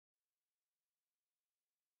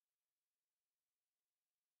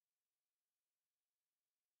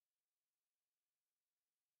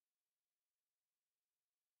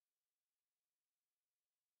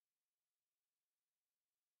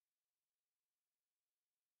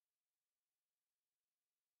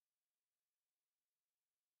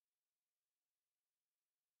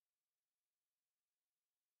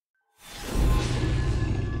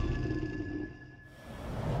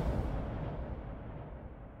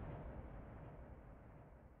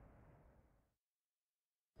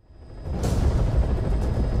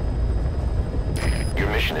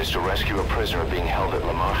is to rescue a prisoner being held at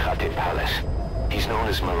Lamar Khaate Palace. He's known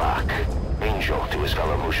as Malak, Angel to his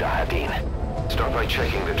fellow Mujaheddin. Start by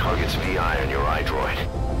checking the target's VI on your iDroid.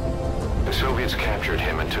 The Soviets captured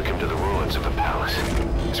him and took him to the ruins of the palace.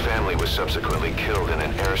 His family was subsequently killed in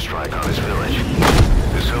an airstrike on his village.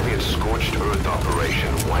 The Soviet scorched earth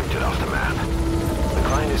operation wiped it off the map. The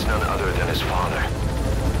client is none other than his father.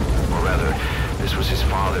 Or rather, this was his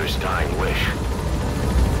father's dying wish.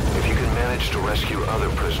 If you can manage to rescue other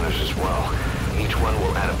prisoners as well, each one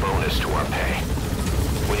will add a bonus to our pay.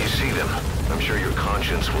 When you see them, I'm sure your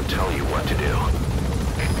conscience will tell you what to do.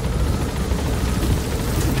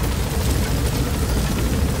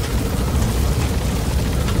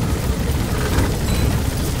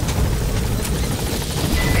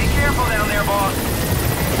 Be careful down there, boss.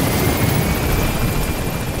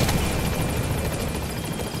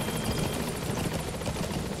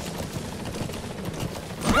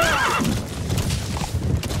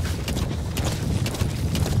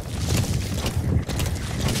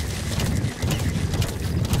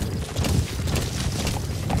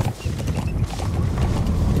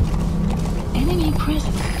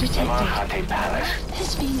 Lamar Khaate Palace.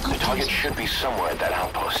 The target should be somewhere at that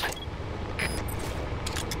outpost.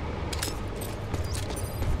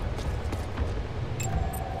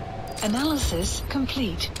 Analysis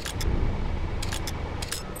complete.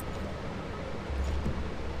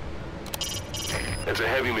 It's a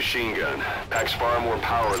heavy machine gun. Packs far more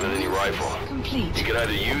power than any rifle. Complete. You can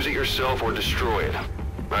either use it yourself or destroy it.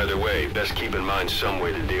 Either way, best keep in mind some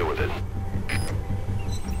way to deal with it.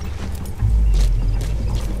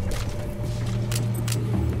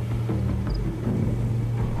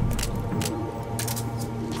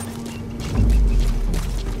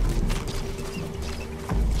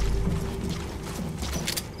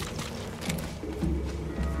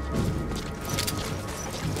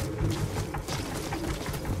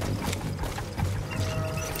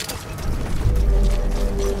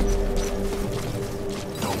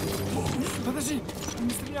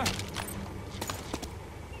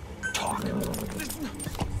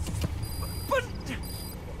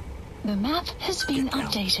 The map has been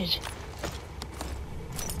updated.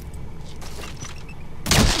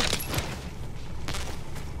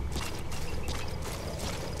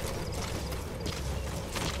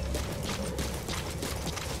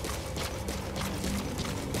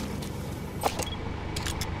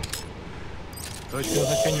 Точное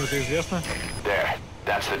значение уже известно? There,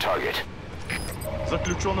 that's the target.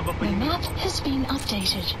 Заключенного The map has been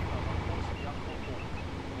updated.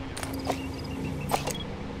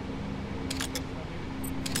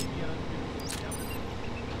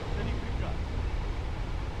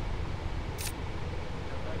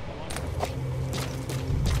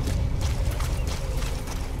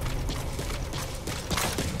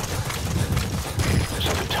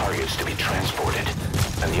 So the target's to be transported,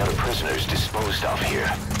 and the other prisoners disposed of here.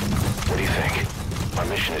 What do you think? Our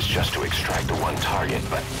mission is just to extract the one target,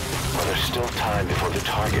 but there's still time before the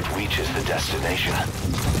target reaches the destination.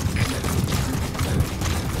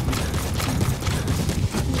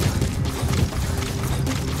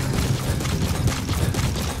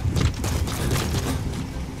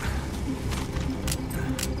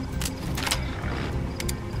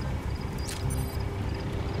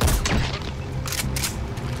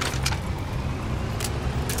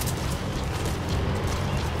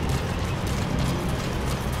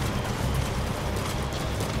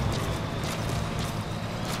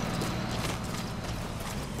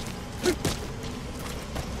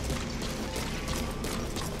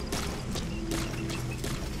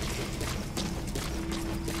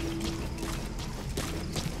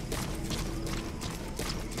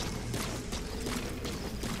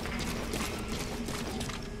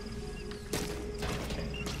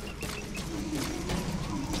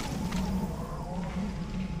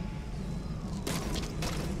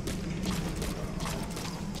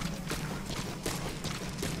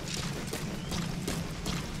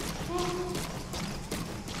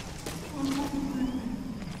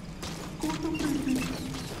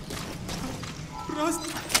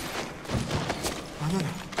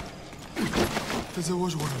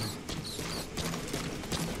 تزوج ورا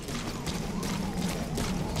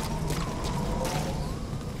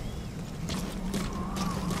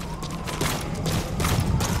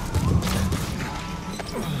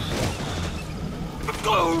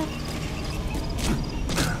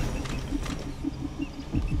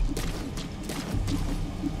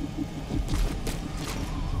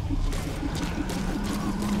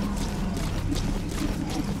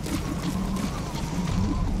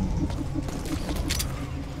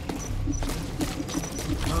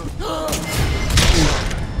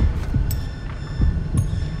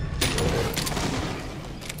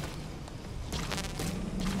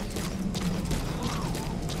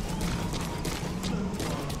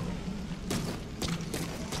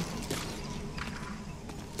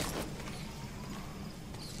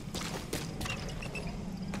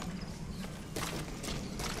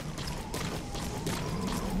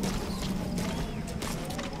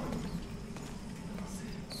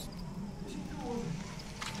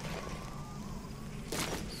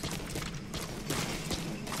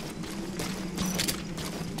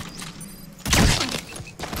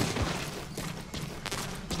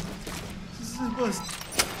Boss.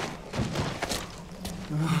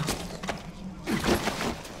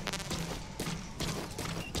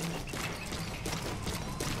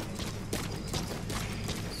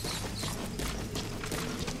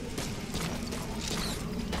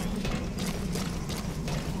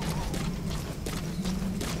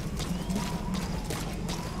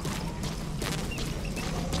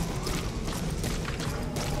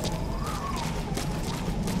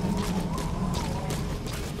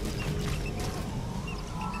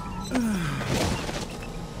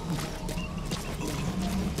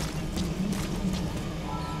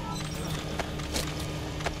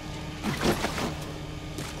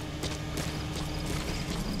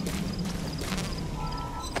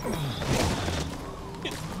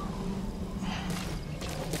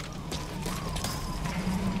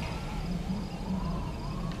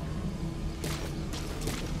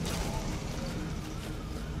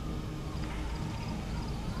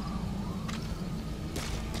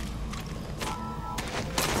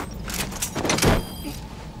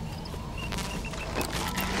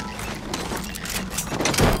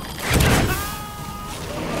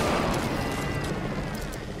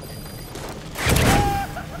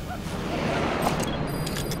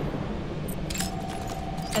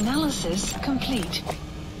 Analysis complete.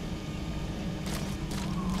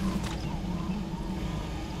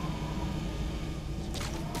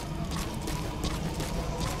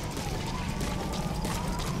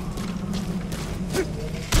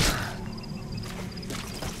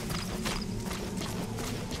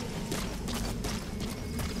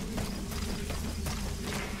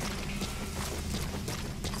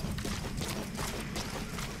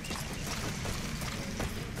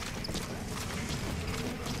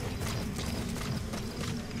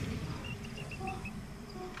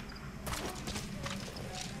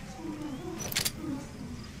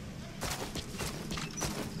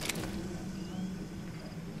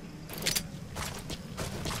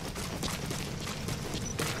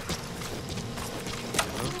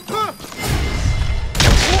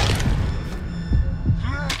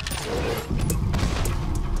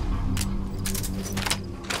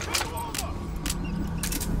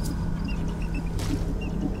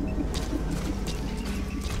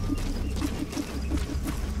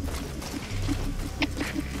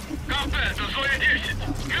 Это зоя 10.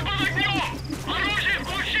 Мы под огнем! Оружие с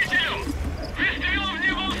глушителем! Выстрелов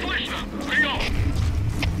не было слышно! Прием!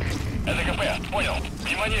 Это КП, понял.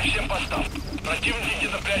 Внимание всем постам. Противники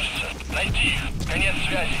где-то прячутся. Найти их. Конец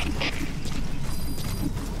связи.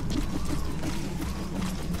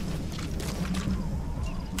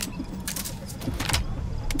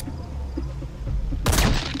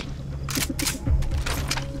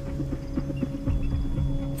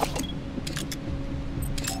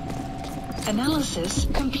 Analysis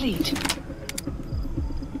complete.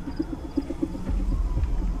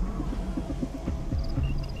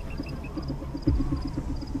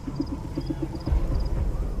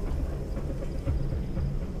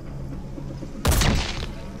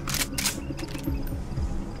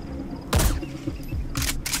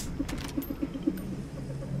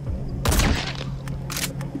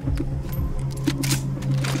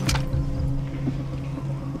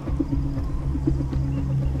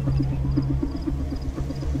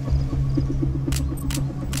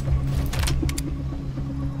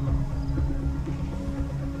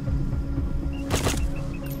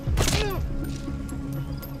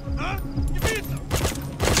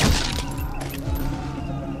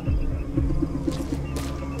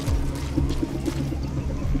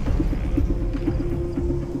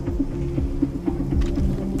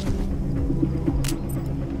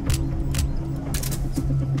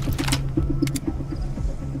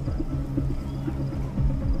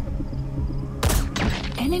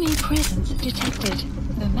 Enemy presence detected.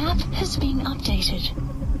 The map has been updated.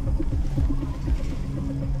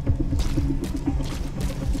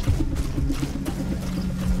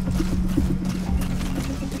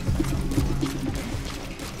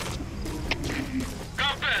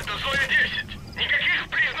 КП, это зоя 10. Никаких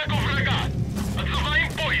признаков врага.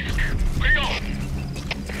 Отзываем поиск. Прием!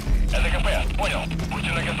 Это КП, понял.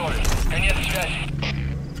 Будьте наготове. Конец связи.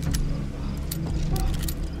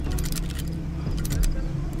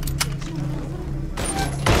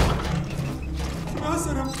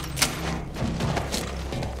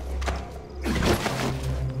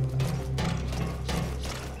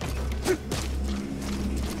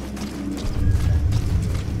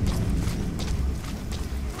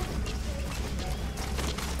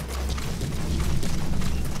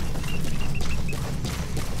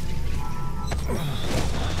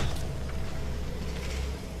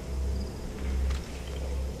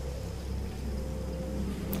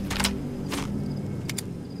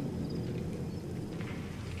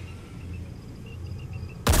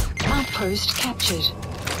 Outpost captured.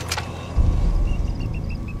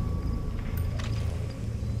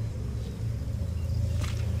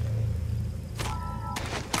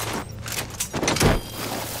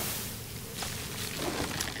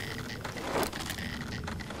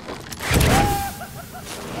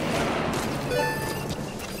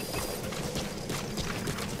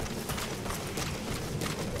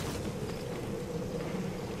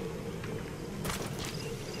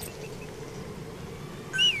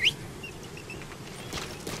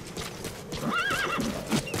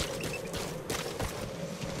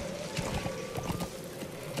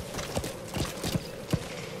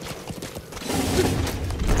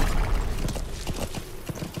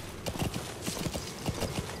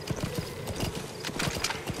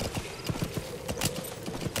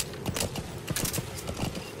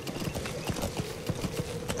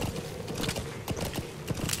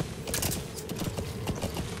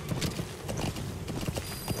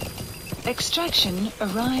 Extraction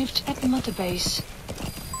arrived at Mother Base.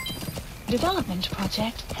 Development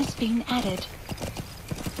project has been added.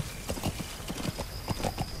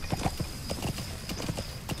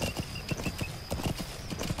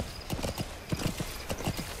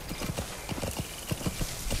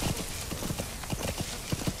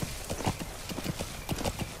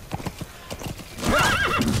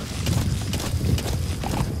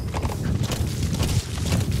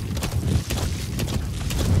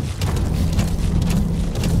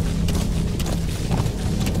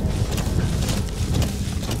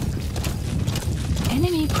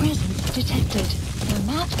 Enemy presence detected. The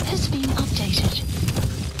map has been updated.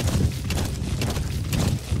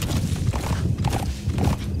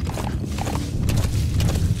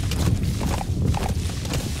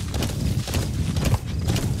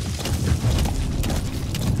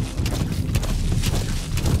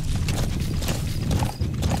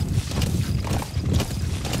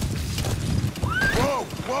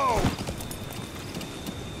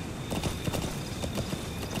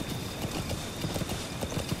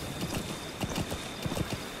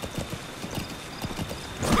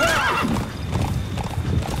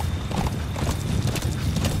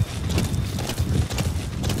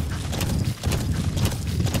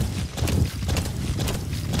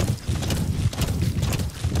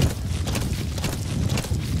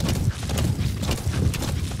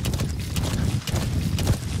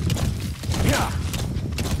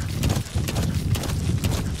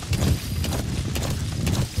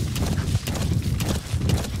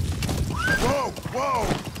 Whoa, whoa!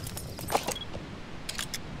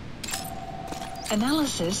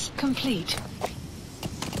 Analysis complete.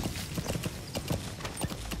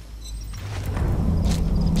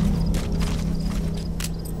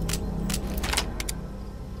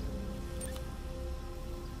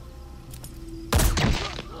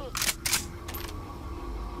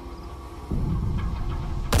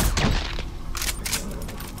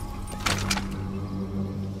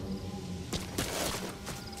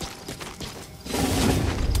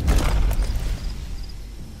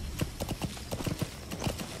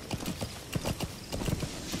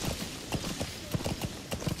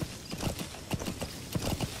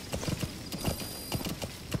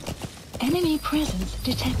 Enemy presence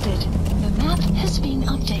detected. The map has been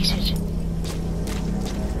updated.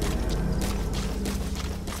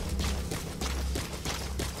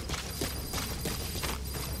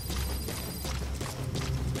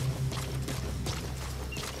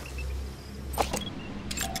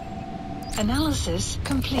 Analysis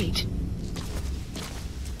complete.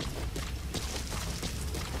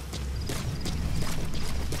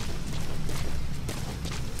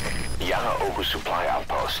 Yana oversupply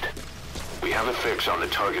outpost. We have a fix on the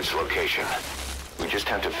target's location. We just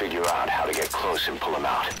have to figure out how to get close and pull him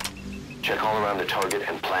out. Check all around the target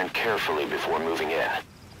and plan carefully before moving in.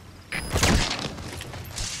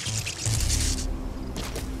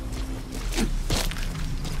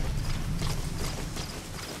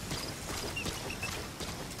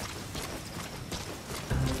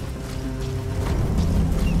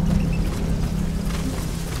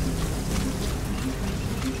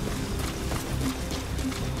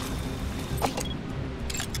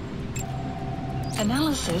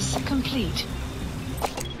 Analysis complete.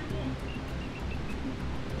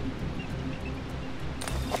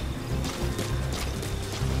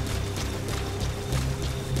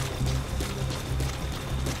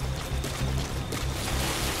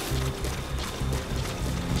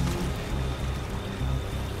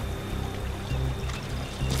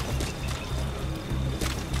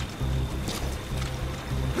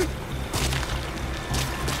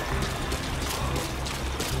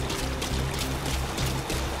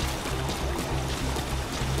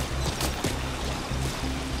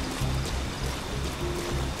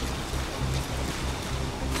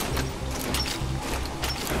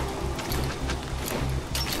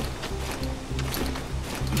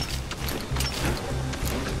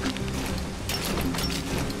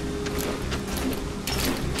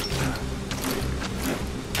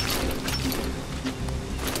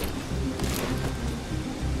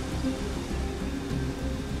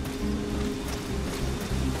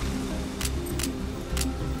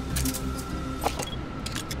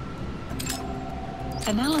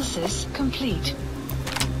 Analysis complete.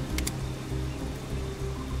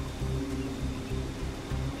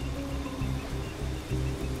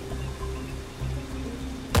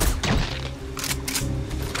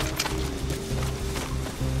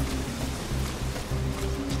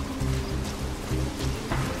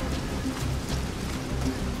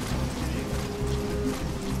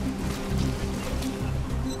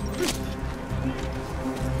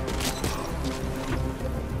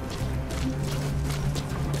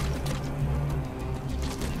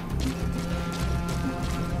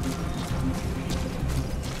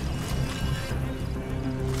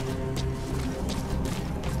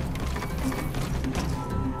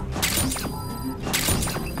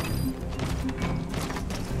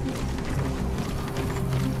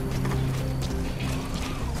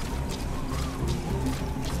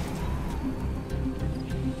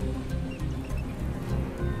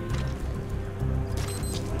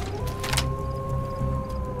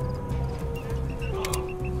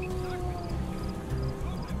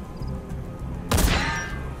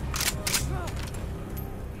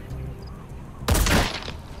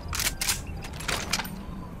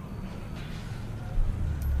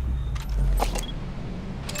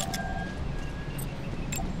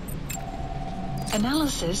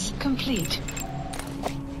 Analysis complete.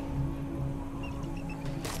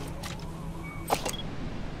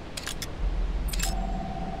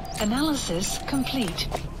 Analysis complete.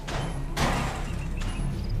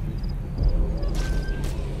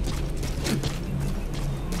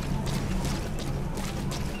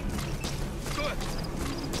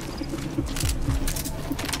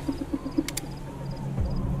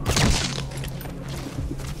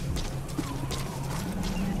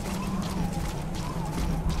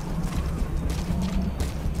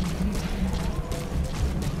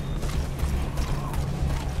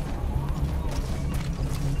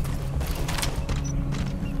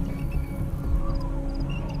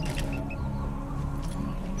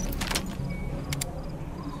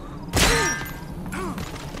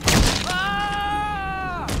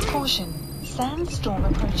 Caution, sandstorm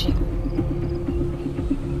approaching.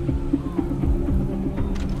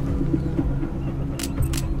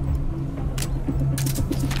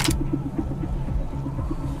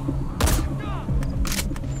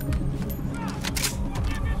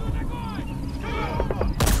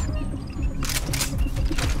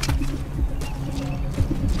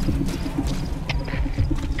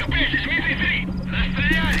 Капец, Дмитрий 3!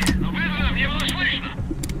 Расстреляли, но вызванным не было слышно.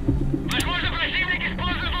 Возможно, противник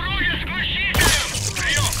использует оружие с глушителем.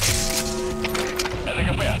 Прием! Это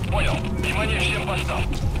КП, понял. Внимание всем постам.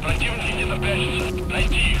 Противники где-то прячутся.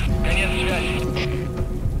 Найти их. Конец связи.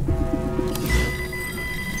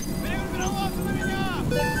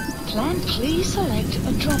 Plan, please select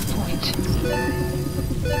a drop point.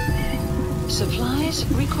 Supplies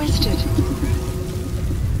requested.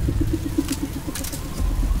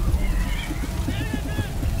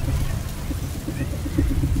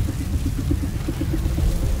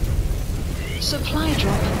 Supply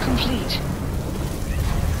drop complete.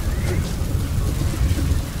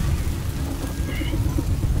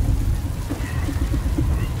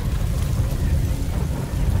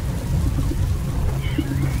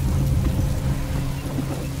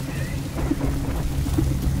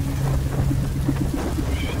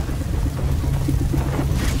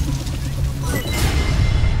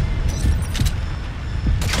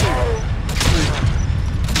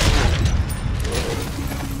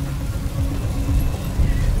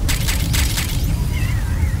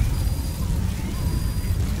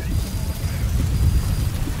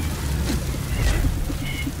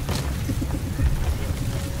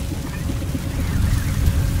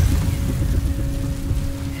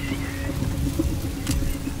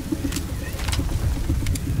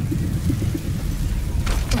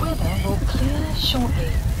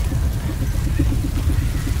 Shortly.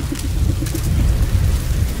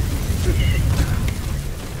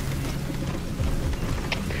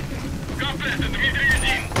 Капта, это Дмитрий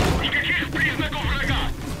 1. Никаких признаков врага.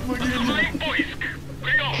 Отступаем поиск.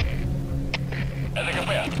 Прием! Это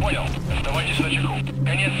КП, понял. Оставайтесь на чеку.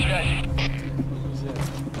 Конец связи.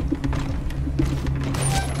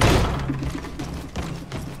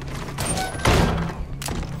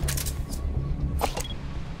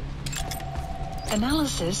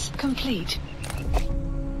 Analysis complete.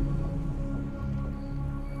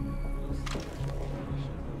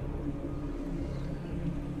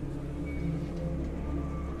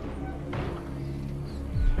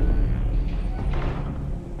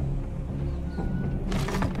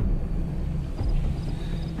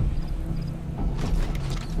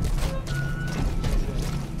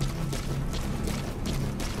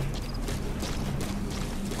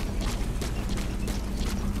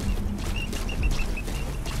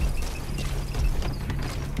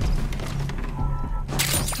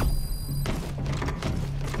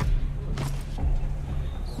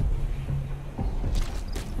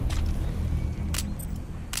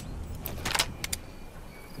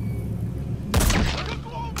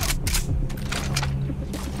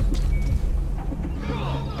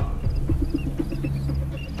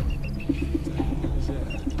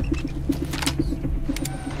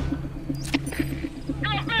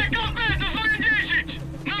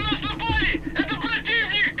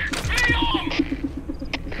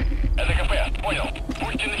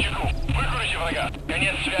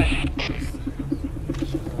 Конец связи.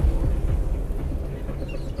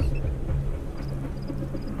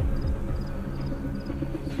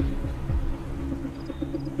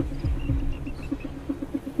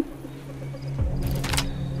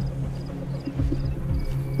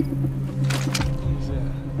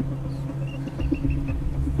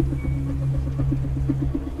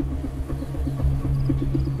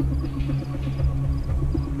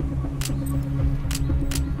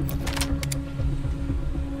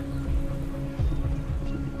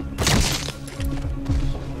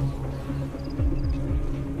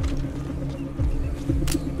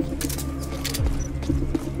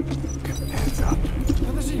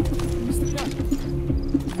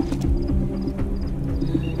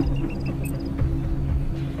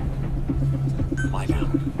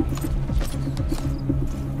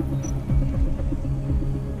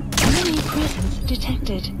 Enemy presence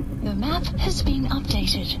detected. The map has been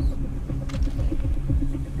updated.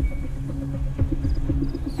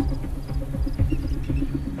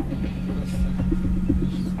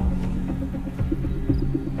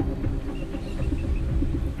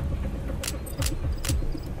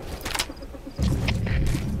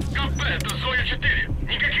 КП, это Зоя 4.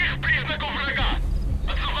 Никаких признаков врага.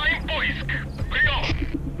 Отзываем поиск. Прием.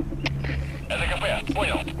 Это КП,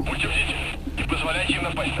 понял. Будьте бдительны. Не позволяйте им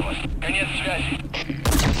напасть на вас. Конец связи.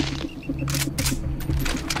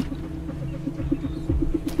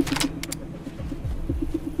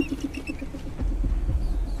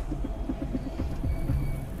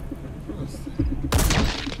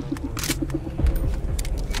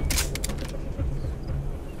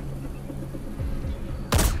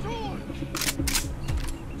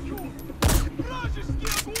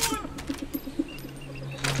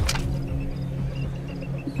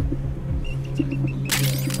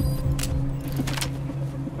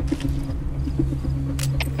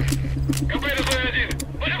 КП, это Зоя 1.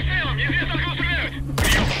 Под обстрелом. Неизвестно, откуда стреляют.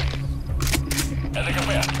 Прием. Это КП,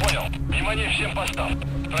 понял. Внимание всем постам.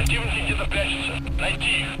 Противники где-то прячутся.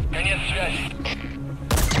 Найти их. Конец связи.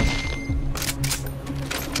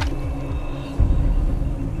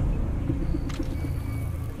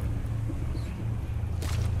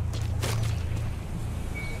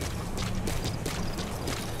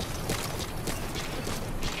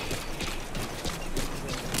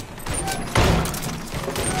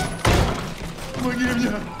 Помоги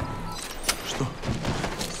мне! Что?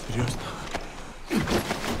 Серьезно?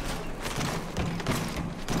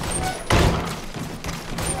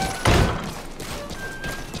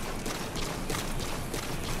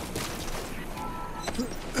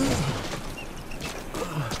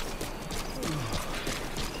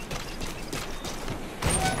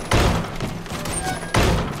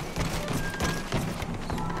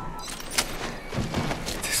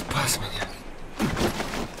 Ты спас меня.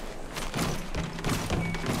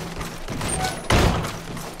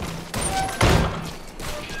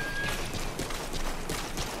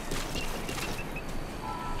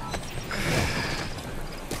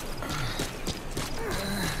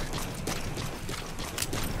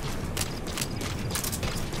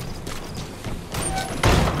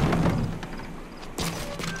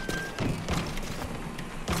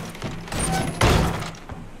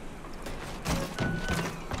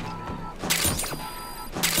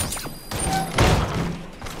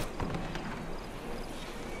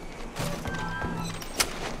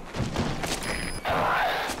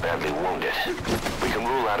 Badly wounded. We can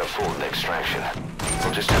rule out a full extraction.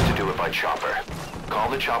 We'll just have to do it by chopper. Call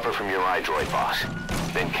the chopper from your iDroid, boss.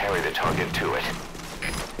 Then carry the target to it.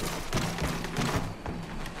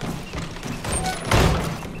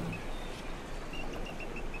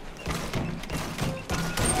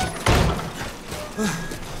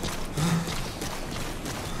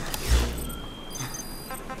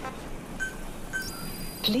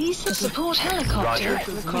 Please support helicopter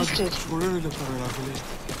requested.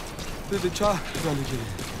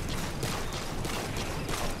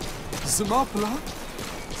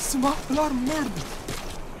 زما پلار مرد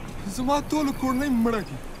زما ټول کورنۍ مړه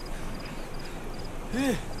کی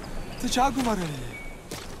ته چا ګمارلې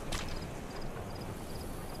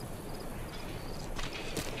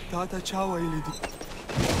تا ته چا ویلي دي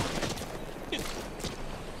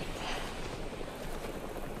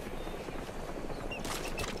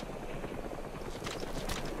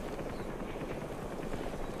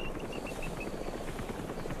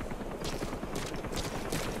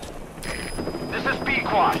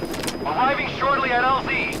Arriving shortly at LZ.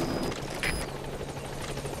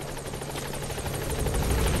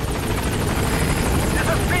 This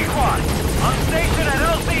is P-Quad. On station at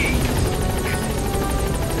LZ.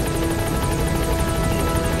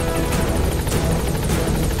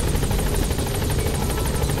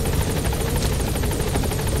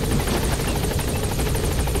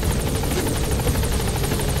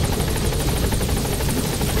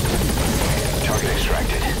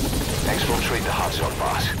 infiltrate the hot zone,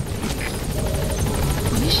 boss.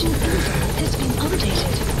 Mission order has been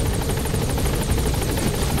updated.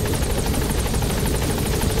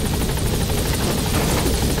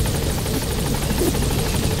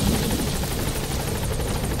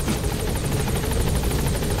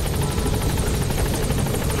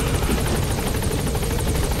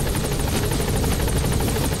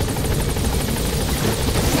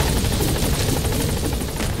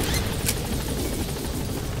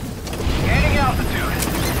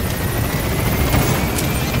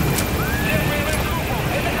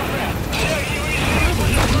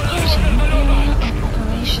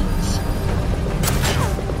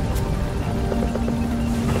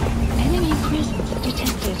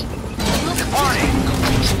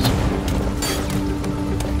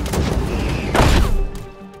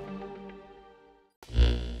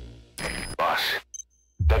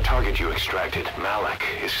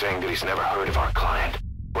 Saying that he's never heard of our client.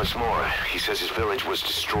 What's more, he says his village was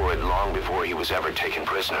destroyed long before he was ever taken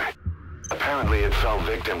prisoner. Apparently it fell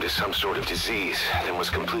victim to some sort of disease, then was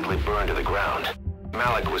completely burned to the ground.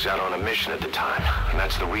 Malik was out on a mission at the time, and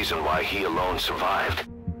that's the reason why he alone survived.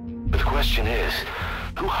 But the question is,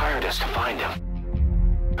 who hired us to find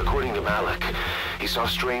him? According to Malik, he saw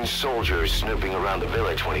strange soldiers snooping around the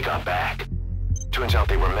village when he got back. Turns out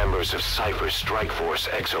they were members of Cypher's strike force,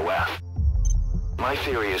 XOF. My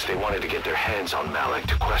theory is they wanted to get their hands on Malik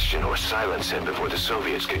to question or silence him before the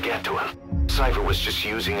Soviets could get to him. Cypher was just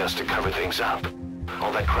using us to cover things up.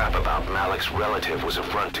 All that crap about Malik's relative was a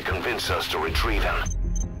front to convince us to retrieve him.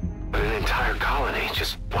 But an entire colony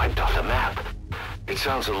just wiped off the map. It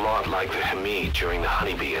sounds a lot like the Hamid during the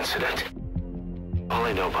Honeybee incident. All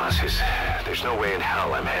I know, boss, is there's no way in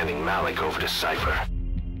hell I'm handing Malik over to Cypher.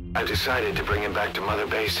 I've decided to bring him back to Mother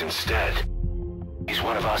Base instead. He's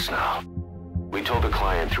one of us now. We told the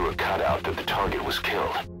client through a cutout that the target was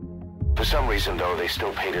killed. For some reason, though, they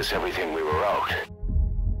still paid us everything we were owed.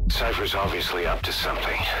 Cypher's obviously up to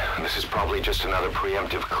something, and this is probably just another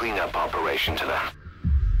preemptive cleanup operation to them.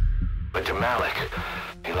 But to Malik,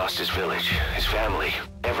 he lost his village, his family,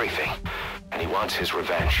 everything, and he wants his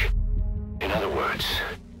revenge. In other words,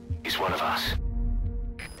 he's one of us.